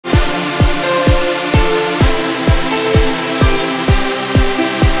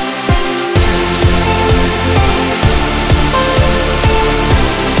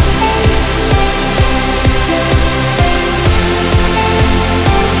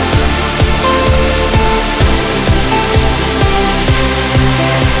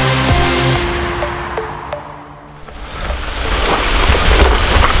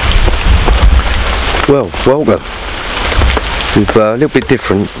Well, welcome. We've a little bit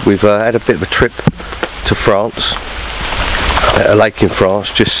different. We've had a bit of a trip to France, at a lake in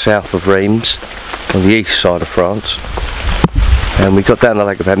France, just south of Reims, on the east side of France. And we got down the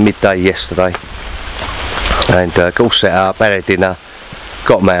lake about midday yesterday, and got all set up, had our dinner,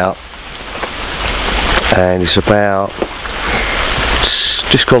 got them out, and it's about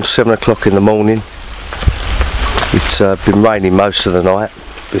just gone 7 o'clock in the morning. It's been raining most of the night.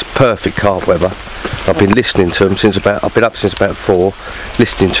 It's perfect carp weather. I've been listening to them since about, I've been up since about 4,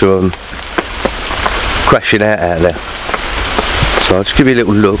 listening to them crashing out there. So I'll just give you a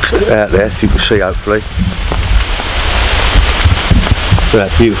little look out there, if you can see hopefully. Look at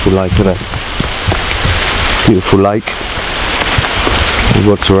that beautiful lake, isn't it? Beautiful lake. The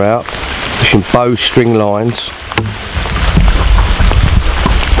rods are out, fishing bowstring lines.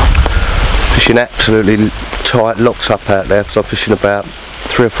 Fishing absolutely tight, locked up out there, because I'm fishing about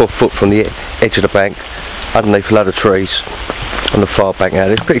 3 or 4 foot from the edge of the bank, underneath a load of trees on the far bank out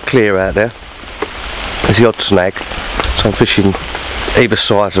there. It's pretty clear out there. There's the odd snag, so I'm fishing either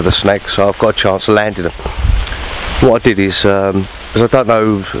sides of the snag, so I've got a chance of landing them. What I did is, as I don't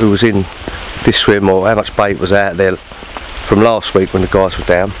know who was in this swim or how much bait was out there from last week when the guys were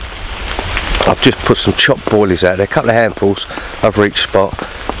down, I've just put some chopped boilies out there, a couple of handfuls over each spot,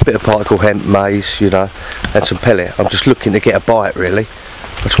 a bit of particle hemp, maize, you know, and some pellet. I'm just looking to get a bite really.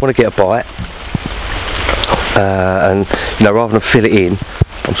 I just want to get a bite, and you know, rather than fill it in,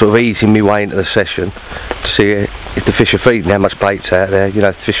 I'm sort of easing my way into the session to see if the fish are feeding, how much bait's out there, you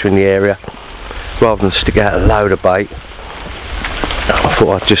know, the fish are in the area, rather than stick out a load of bait. I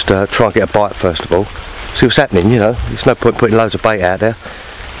thought I'd just try and get a bite first of all, see what's happening. You know, there's no point putting loads of bait out there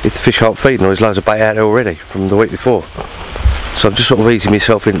if the fish aren't feeding, or there's loads of bait out there already from the week before. So I'm just sort of easing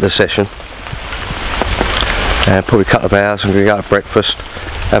myself into the session, and probably a couple of hours I'm going to go to breakfast,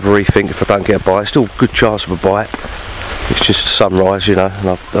 have a rethink if I don't get a bite. Still a good chance of a bite, it's just sunrise, you know, and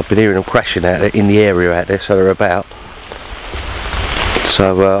I've been hearing them crashing out there in the area out there, so they're about.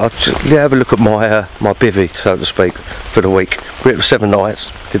 So I'll just have a look at my my bivvy, so to speak, for the week. We're at 7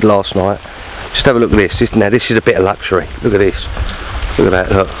 nights, did last night. Just have a look at this. Now this is a bit of luxury. Look at this. Look at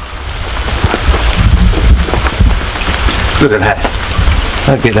that, look. Look at that.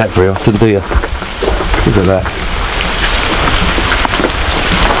 Don't get that very often, do you? Look at that.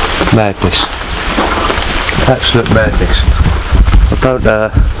 Madness. Absolute madness. I don't I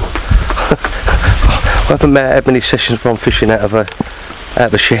haven't had many sessions where I'm fishing out of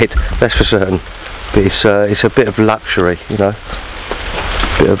a shed, that's for certain. But it's a bit of luxury, you know.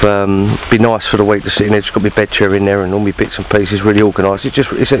 Bit of be nice for the week to sit in there. Just got my bed chair in there and all my bits and pieces really organised. It's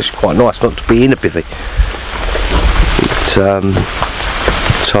actually quite nice not to be in a bivvy. So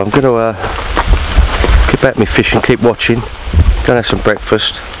I'm going to get back to my fishing, keep watching, go and have some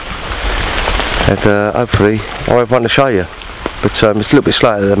breakfast, and hopefully I'll have one to show you. But it's a little bit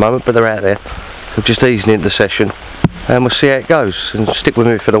slow at the moment, but they're out there. I'm just easing into the session, and we'll see how it goes, and stick with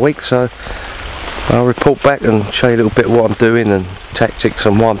me for the week. So I'll report back and show you a little bit of what I'm doing and tactics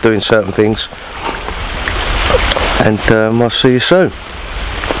and why I'm doing certain things, and I'll see you soon.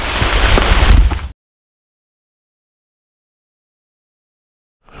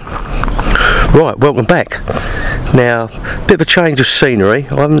 Right, welcome back. Now, a bit of a change of scenery.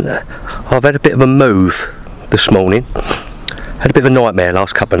 I've had a bit of a move this morning. Had a bit of a nightmare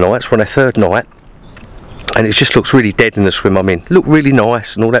last couple of nights. We're on our 3rd night, and it just looks really dead in the swim I'm in. Looked really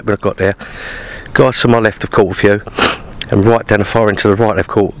nice and all that when I got there. Guys to my left have caught a few, and right down the far end to the right they've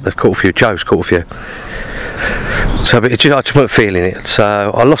caught a few. Joe's caught a few. So I just weren't feeling it.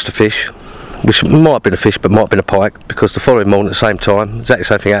 So I lost a fish, which might have been a fish but might have been a pike, because the following morning at the same time exactly the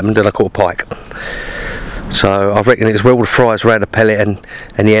same thing happened and I caught a pike. So I reckon it was where all the fries around the pellet and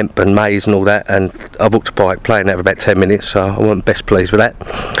the hemp and maize and all that, and I've hooked a pike, playing that for about 10 minutes, so I wasn't best pleased with that.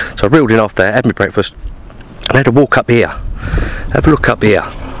 So I reeled in after that, had my breakfast, and I had to walk up here, have a look up here,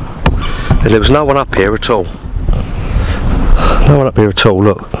 and there was no one up here at all. No one up here at all.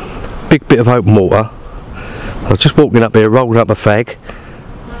 Look, big bit of open water. I was just walking up here, rolling up a fag,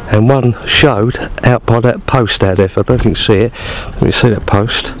 and one showed out by that post out there. If I don't think you see it, let me see that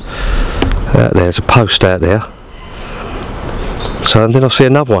post. There's a post out there. So, and then I see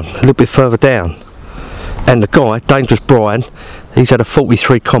another one a little bit further down, and the guy, Dangerous Brian, he's had a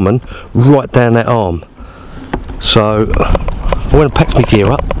 43 common right down that arm. So I went and packed my gear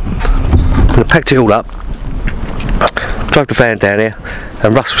up, and I packed it all up, drove the van down here,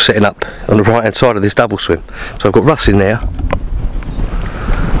 and Russ was setting up on the right hand side of this double swim. So I've got Russ in there,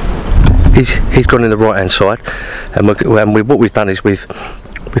 he's gone in the right hand side, and what we've done is we've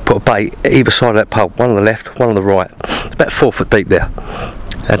put a bait either side of that pole, one on the left, one on the right. It's about 4 foot deep there.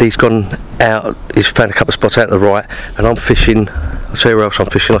 and he's gone out, he's found a couple of spots out to the right, and I'm fishing. I'll tell you where else I'm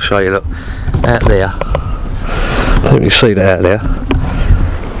fishing, I'll show you, look, out there. I think you can see that out there.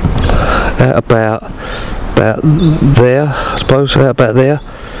 Out about there, I suppose, out about there.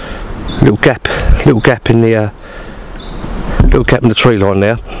 Little gap in the tree line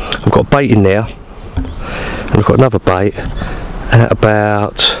there. I've got bait in there, and I've got another bait out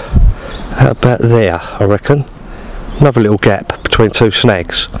about there, I reckon. Another little gap between two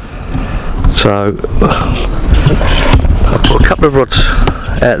snags. So I've got a couple of rods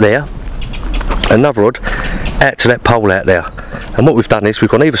out there, another rod out to that pole out there. And what we've done is we've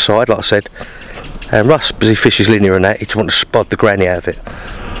gone either side, like I said, and Russ, because he fishes linear and that, he just wants to spod the granny out of it.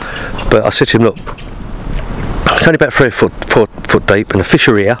 But I said to him, look, it's only about 3 foot deep, and the fish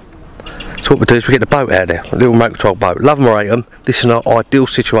are here. So what we do is we get the boat out there, a little motor control boat. Love them or hate them, this is an ideal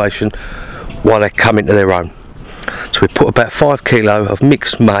situation while they come into their own. So we put about 5 kilo of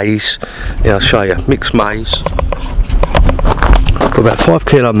mixed maize. Yeah, I'll show you, mixed maize. Put about 5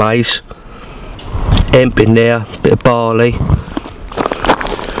 kilo maize, hemp in there, bit of barley,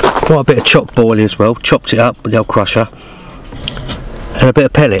 quite a bit of chopped boilie as well, chopped it up with the old crusher, and a bit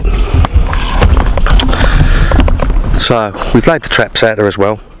of pellet. So we've laid the traps out there as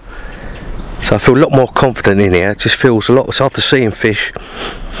well, so I feel a lot more confident in here. It just feels a lot, it's after seeing fish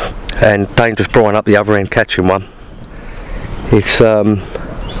and dangerous brine up the other end catching one, it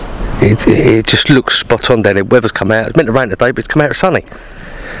just looks spot on down here. Weather's come out, it's meant to rain today, but it's come out sunny.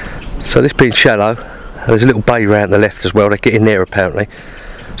 So this being shallow, there's a little bay round the left as well, they get in there apparently.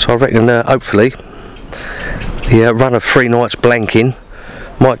 So I reckon hopefully the run of 3 nights blanking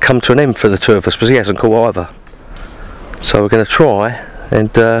might come to an end for the two of us, because he hasn't caught either. So we're going to try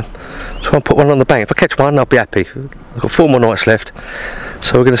and put one on the bank. If I catch one, I'll be happy. I've got 4 more nights left,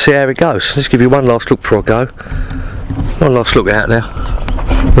 so we're going to see how it goes. Let's give you one last look before I go. One last look out there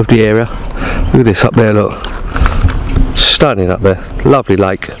of the area. Look at this up there, look. Stunning up there. Lovely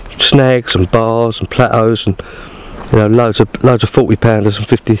lake. Snags and bars and plateaus, and you know, loads of 40 pounders and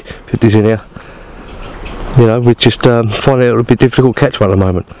 50s in here. You know, we just find it a little bit difficult to catch one at the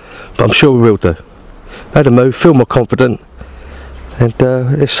moment, but I'm sure we will do. Had a move, feel more confident, and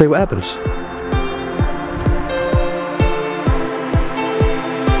let's see what happens.